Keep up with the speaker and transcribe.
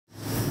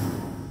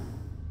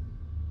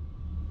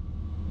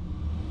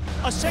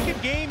A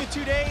second game in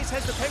 2 days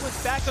has the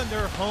Penguins back on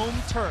their home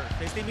turf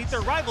as they meet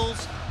their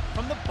rivals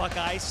from the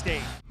Buckeye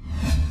State.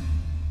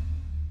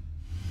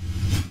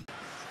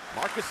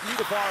 Marcus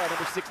Niederbauer,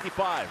 number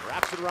 65,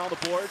 wraps it around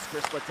the boards.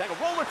 Chris Letang,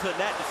 a roller to the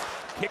net, just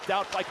kicked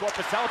out by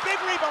Korpisalo. Big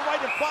rebound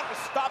right in front to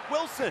stop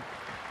Wilson.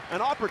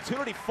 An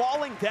opportunity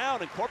falling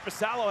down, and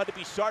Korpisalo had to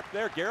be sharp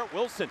there. Garrett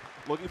Wilson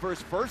looking for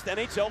his first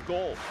NHL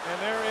goal.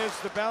 And there is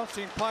the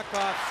bouncing puck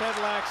off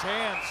Sedlak's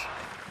hands.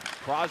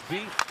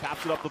 Crosby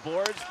taps it up the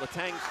boards.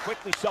 Letang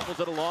quickly shuffles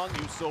it along.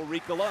 Juuso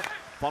Riikola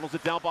funnels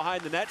it down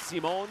behind the net.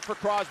 Simone for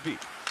Crosby.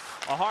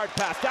 A hard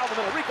pass down the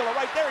middle. Riikola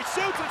right there. He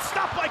shoots and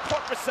stopped by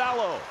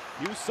Korpisalo.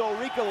 Juuso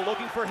Riikola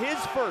looking for his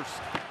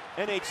first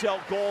NHL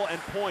goal and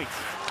points.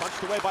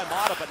 Punched away by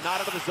Mata, but not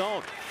out of the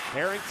zone.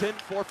 Harrington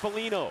for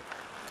Foligno.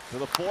 To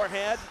the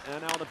forehand,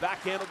 and now the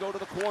backhand will go to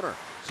the corner.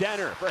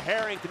 Jenner for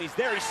Harrington. He's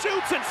there. He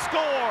shoots and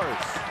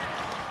scores.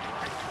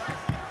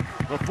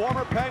 The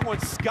former Penguin,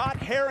 Scott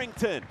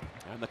Harrington.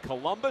 And the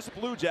Columbus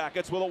Blue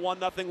Jackets with a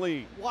 1-0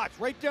 lead. Watch,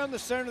 right down the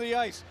center of the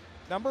ice.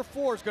 Number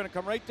 4 is going to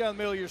come right down the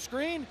middle of your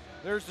screen.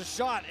 There's the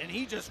shot, and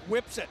he just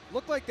whips it.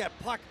 Looked like that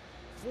puck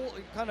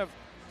kind of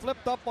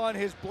flipped up on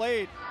his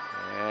blade.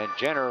 And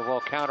Jenner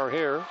will counter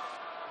here.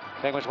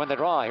 Penguins win the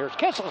draw. Here's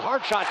Kinsel's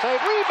hard shot save.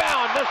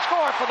 Rebound, the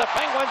score for the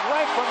Penguins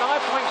right from the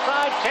left wing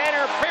side.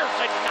 Tanner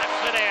Pearson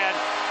knocks it in.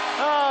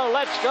 Oh,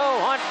 let's go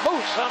hunt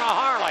moose on a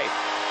Harley.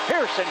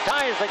 Pearson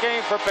ties the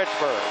game for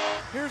Pittsburgh.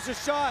 Here's the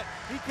shot.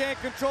 He can't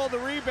control the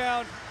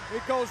rebound.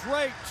 It goes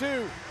right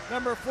to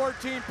number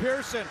 14,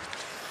 Pearson.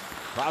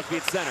 Crosby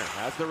at center,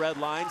 has the red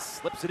line,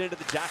 slips it into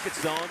the Jacket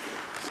zone.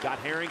 Scott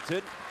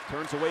Harrington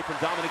turns away from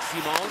Dominic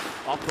Simone.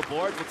 Off the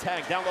board, the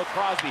tag, down low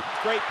Crosby.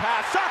 Great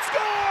pass, shot,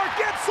 score!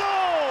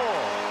 Gensel!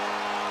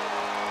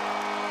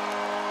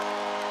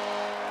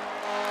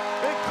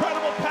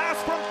 Incredible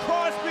pass from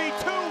Crosby,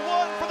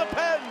 2-1 for the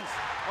Pens.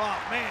 Oh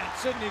man,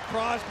 Sidney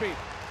Crosby.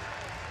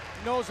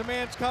 He knows a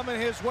man's coming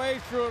his way,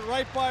 threw it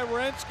right by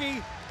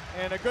Werenski,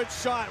 and a good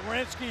shot.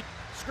 Werenski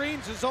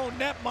screens his own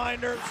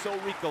netminder. So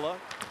Riikola,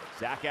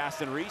 Zach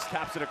Aston-Reese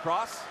taps it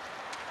across.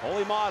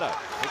 Holy Mata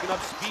picking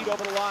up speed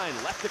over the line.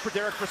 Left it for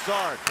Derek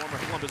Brassard, former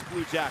Columbus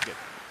Blue Jacket.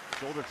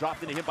 Shoulder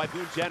dropped into him by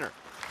Boone Jenner.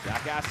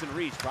 Zach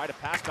Aston-Reese tried to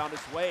pass down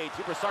his way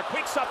to Brassard.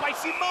 Quick shot by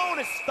Simone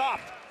is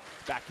stopped.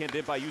 Backhanded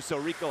in by Juuso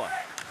Riikola.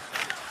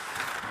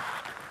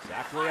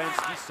 Zach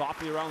Werenski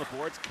softly around the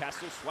boards.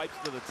 Kessel swipes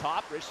to the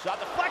top. Wrist shot,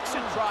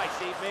 deflection try,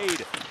 save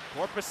made.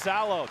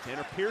 Korpisalo,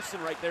 Tanner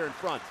Pearson right there in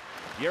front.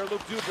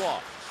 Pierre-Luc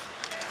Dubois.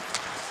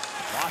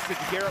 Lost it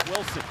to Garrett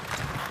Wilson.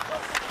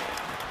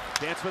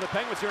 Chance for the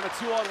Penguins here in a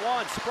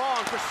 2-on-1.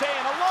 Sprong for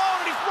Sheahan alone,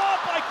 and he's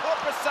robbed by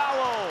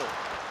Korpisalo.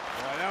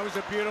 Well, that was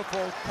a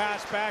beautiful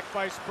pass back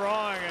by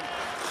Sprong, and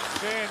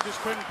Sheahan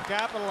just couldn't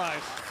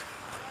capitalize.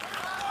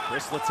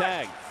 Chris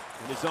Letang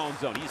in his own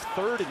zone. He's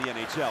third in the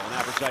NHL in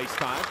average ice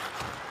time.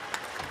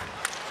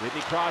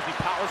 Sidney Crosby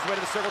powers away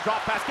to the circle,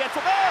 drop pass,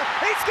 Gensel there,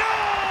 he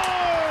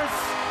scores!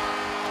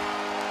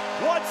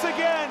 Once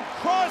again,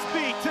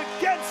 Crosby to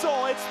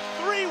Gensel. It's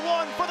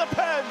 3-1 for the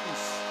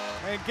Pens.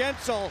 And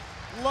Gensel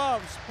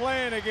loves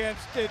playing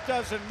against, it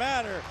doesn't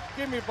matter.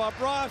 Give me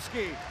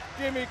Bobrovsky,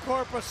 give me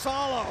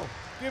Korpisalo,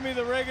 give me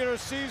the regular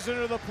season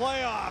or the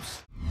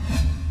playoffs.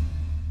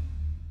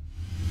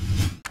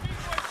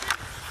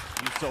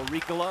 Juuso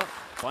Riikola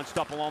bunched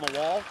up along the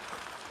wall.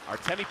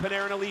 Artemi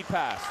Panarin a lead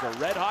pass. The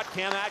red-hot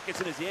Cam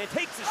Atkinson is in,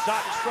 takes the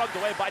shot and shrugged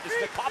away by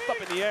DeSmith, popped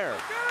up in the air.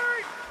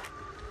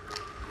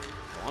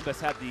 Columbus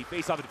had the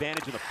face-off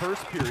advantage in the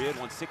first period,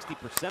 won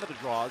 60% of the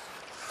draws.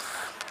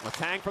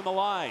 Letang from the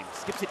line,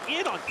 skips it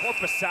in on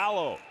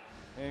Korpisalo.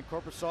 And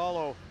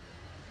Korpisalo,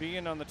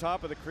 being on the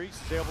top of the crease,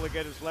 is able to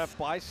get his left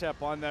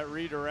bicep on that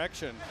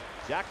redirection.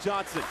 Jack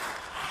Johnson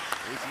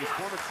facing his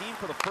former team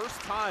for the first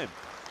time.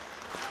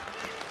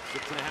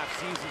 6.5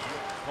 seasons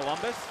with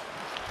Columbus.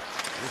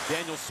 There's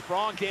Daniel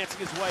Sprong dancing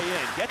his way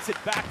in, gets it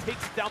back,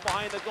 takes it down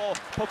behind the goal,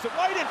 pokes it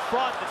right in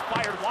front, it's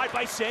fired wide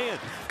by Sheahan.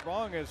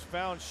 Sprong has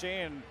found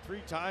Sheahan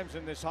 3 times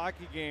in this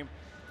hockey game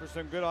for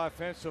some good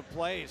offensive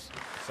plays.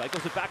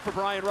 Cycles it back for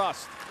Brian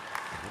Rust.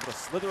 Able to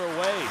slither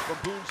away from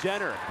Boone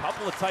Jenner.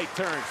 Couple of tight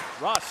turns.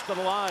 Rust to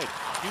the line.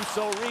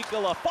 Juuso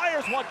Riikola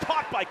fires one,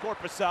 caught by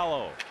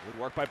Korpisalo. Good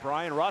work by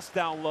Brian Rust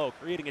down low,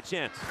 creating a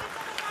chance.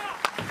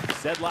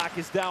 Sedlak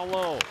is down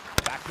low.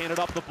 Backhanded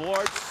up the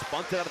board,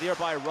 spunted out of the air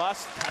by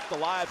Rust. Kept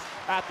alive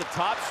at the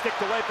top,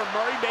 sticked away from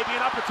Murray. Maybe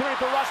an opportunity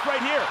for Rust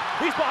right here.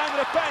 He's behind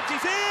the defense,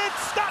 he's in!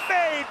 Stop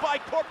made by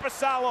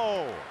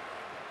Korpisalo.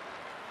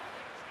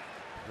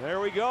 There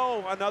we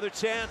go, another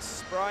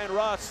chance, Brian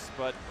Rust,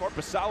 but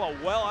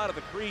Korpisalo well out of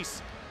the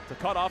crease to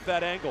cut off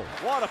that angle.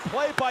 What a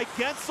play by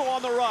Gensel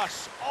on the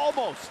rush,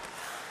 almost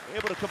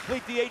able to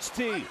complete the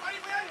HT.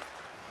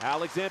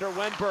 Alexander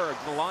Wenberg,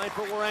 the line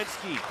for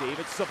Werenski.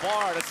 David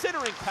Savard, a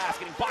centering pass,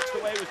 getting boxed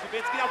away with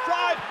Dubinsky. Now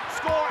drive,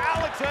 score,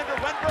 Alexander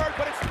Wenberg,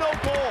 but it's no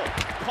goal.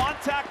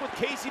 Contact with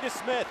Casey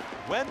DeSmith.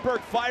 Wenberg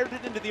fired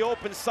it into the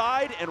open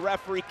side, and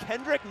referee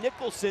Kendrick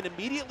Nicholson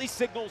immediately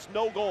signals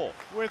no goal.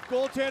 With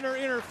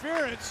goaltender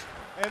interference,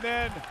 And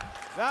then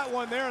that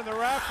one there in the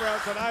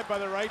wraparound denied by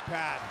the right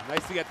pad.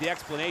 Nice to get the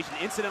explanation.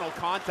 Incidental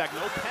contact,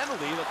 no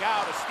penalty. Look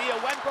out, Astia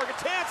Wenberg,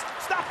 a chance.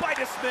 Stopped by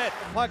DeSmith.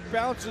 The puck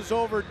bounces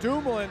over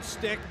Dumoulin's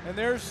stick, and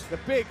there's the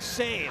big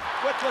save.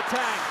 With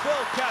Letang,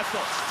 Phil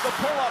Kessel, the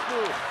pull-up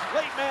move.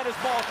 Late man is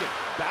Malkin.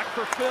 Back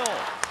for Phil.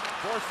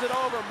 Forced it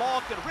over,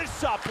 Malkin,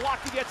 wrist shot,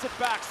 blocked, he gets it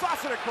back.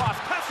 Slots it across,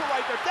 Kessel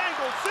right there,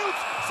 dangles, shoots.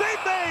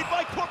 Save made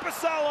by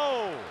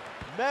Korpisalo.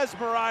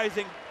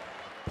 Mesmerizing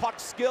puck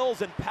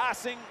skills and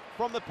passing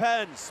from the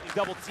Pens.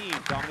 Double team,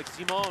 Dominic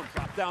Simone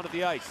dropped down to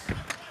the ice.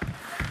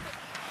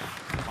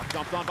 Puck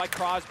dumped on by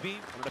Crosby,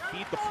 wanted to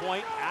feed the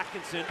point.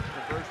 Atkinson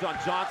converged on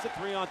Johnson,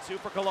 3-on-2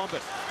 for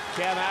Columbus.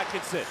 Cam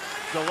Atkinson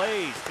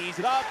delays, tees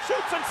it up,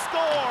 shoots and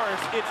scores.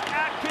 It's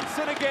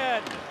Atkinson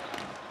again.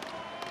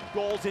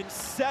 Goals in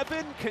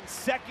 7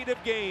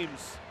 consecutive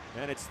games,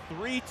 and it's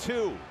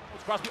 3-2.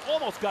 Crosby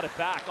almost got it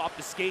back off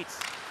the skates.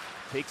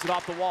 Takes it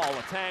off the wall.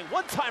 Letang,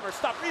 one-timer,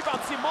 stop,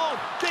 rebound, Simone,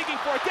 digging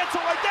for it, gets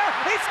it right there,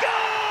 he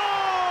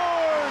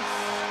scores!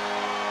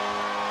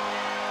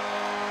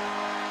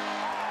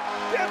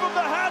 Give him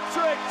the hat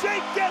trick,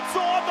 Jake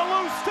Gensel on the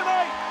loose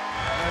tonight!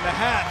 And the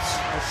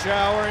hats are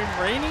showering,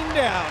 raining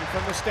down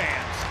from the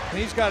stands.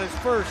 He's got his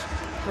first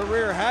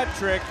career hat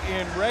trick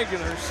in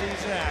regular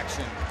season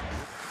action.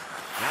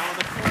 Now in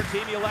the corner,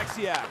 Jamie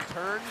Alexiak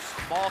turns,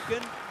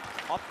 Malkin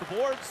up the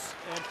boards,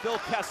 and Phil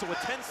Kessel with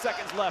 10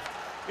 seconds left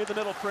in the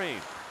middle frame.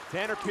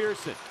 Tanner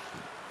Pearson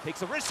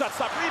takes a wrist shot,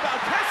 stop, rebound,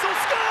 Kessel,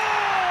 score!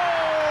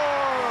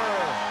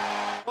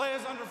 Play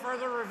is under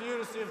further review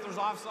to see if there's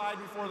offside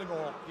before the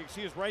goal. You can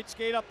see his right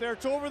skate up there.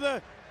 It's over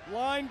the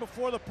line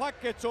before the puck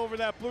gets over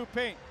that blue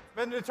paint. It's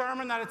been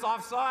determined that it's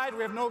offside.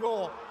 We have no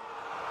goal.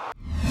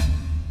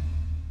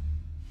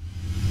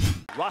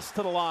 Russ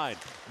to the line.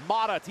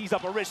 Mata tees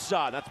up a wrist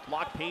shot. That's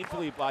blocked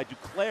painfully by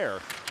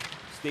Duclair.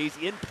 Stays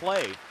in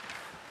play.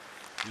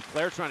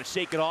 Duclair trying to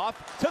shake it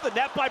off. To the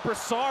net by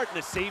Brassard, and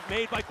a save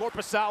made by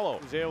Korpisalo.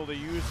 He was able to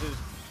use his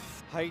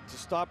height to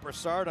stop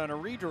Brassard on a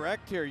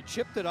redirect here. He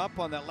chipped it up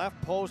on that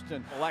left post.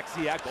 And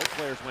Alexiak, both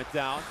players went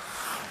down.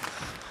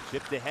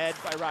 Chipped ahead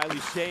by Riley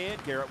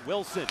Sheahan. Garrett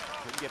Wilson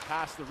couldn't get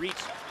past the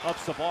reach of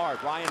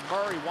Savard. Ryan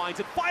Murray winds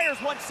it,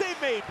 fires one,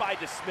 save made by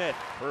DeSmith.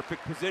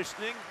 Perfect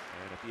positioning.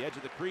 And at the edge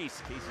of the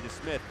crease, Casey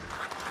DeSmith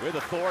with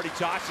authority.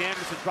 Josh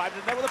Anderson driving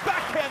it there with a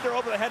backhander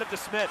over the head of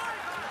DeSmith.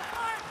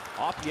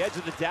 Off the edge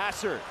of the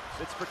dasher,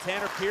 sits for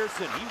Tanner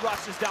Pearson. He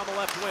rushes down the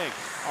left wing.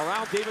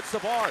 Around David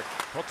Savard.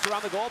 Hooks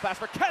around the goal pass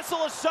for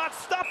Kessel. A shot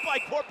stopped by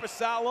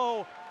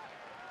Korpisalo.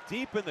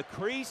 Deep in the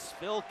crease,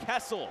 Phil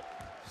Kessel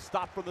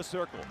stopped from the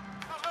circle.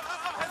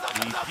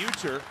 The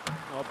future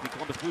of the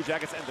Columbus Blue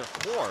Jackets and their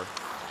core.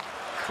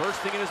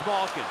 Bursting in his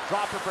Malkin.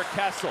 Dropper for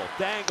Kessel.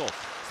 Dangle.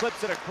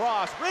 Slips it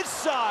across.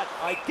 Wrist shot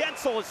by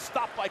Gensel is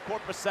stopped by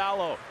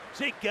Korpisalo.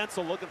 Jake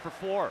Gensel looking for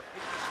 4.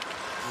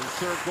 His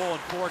third goal in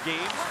 4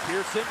 games.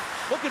 Pearson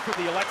looking for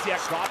the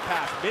Alexiak drop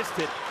pass. Missed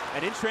it.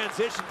 And in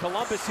transition,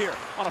 Columbus here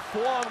on a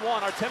 4-on-1.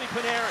 Artemi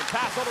Panarin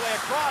pass all the way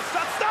across.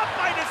 Shot stopped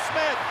by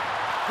DeSmith.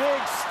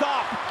 Big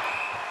stop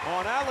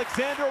on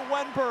Alexander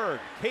Wenberg.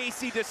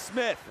 Casey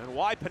DeSmith. And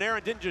why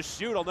Panarin didn't just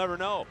shoot, I'll never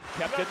know.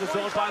 Kept in the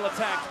zone by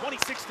Letang.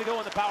 26 to go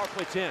in the power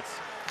play chance.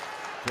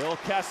 Phil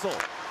Kessel.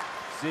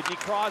 Sidney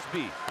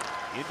Crosby.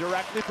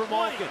 Indirectly for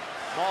Malkin.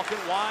 Malkin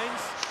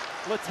winds.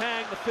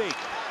 Letang the fake.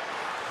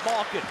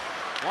 Malkin.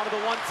 One of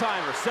the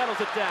one-timers, settles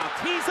it down,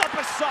 tees up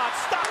a shot,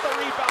 stop the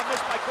rebound,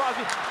 missed by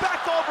Crosby,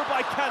 back over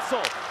by Kessel,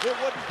 it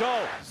wouldn't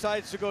go.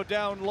 Decides to go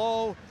down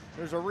low,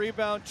 there's a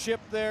rebound chip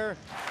there.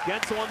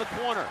 Gensel on the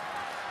corner,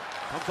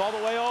 comes all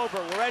the way over,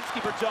 Werenski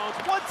for Jones,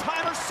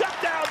 one-timer shut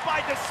down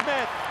by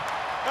DeSmith,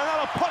 and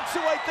that'll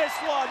punctuate this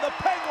one. The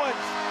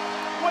Penguins,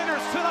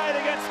 winners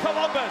tonight against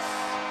Columbus.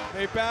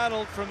 They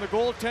battled from the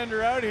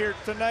goaltender out here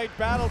tonight,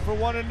 battled for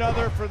one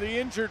another, for the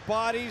injured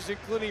bodies,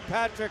 including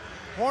Patrick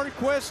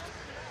Hornquist.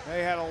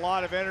 They had a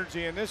lot of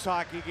energy in this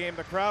hockey game.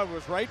 The crowd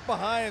was right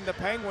behind the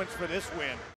Penguins for this win.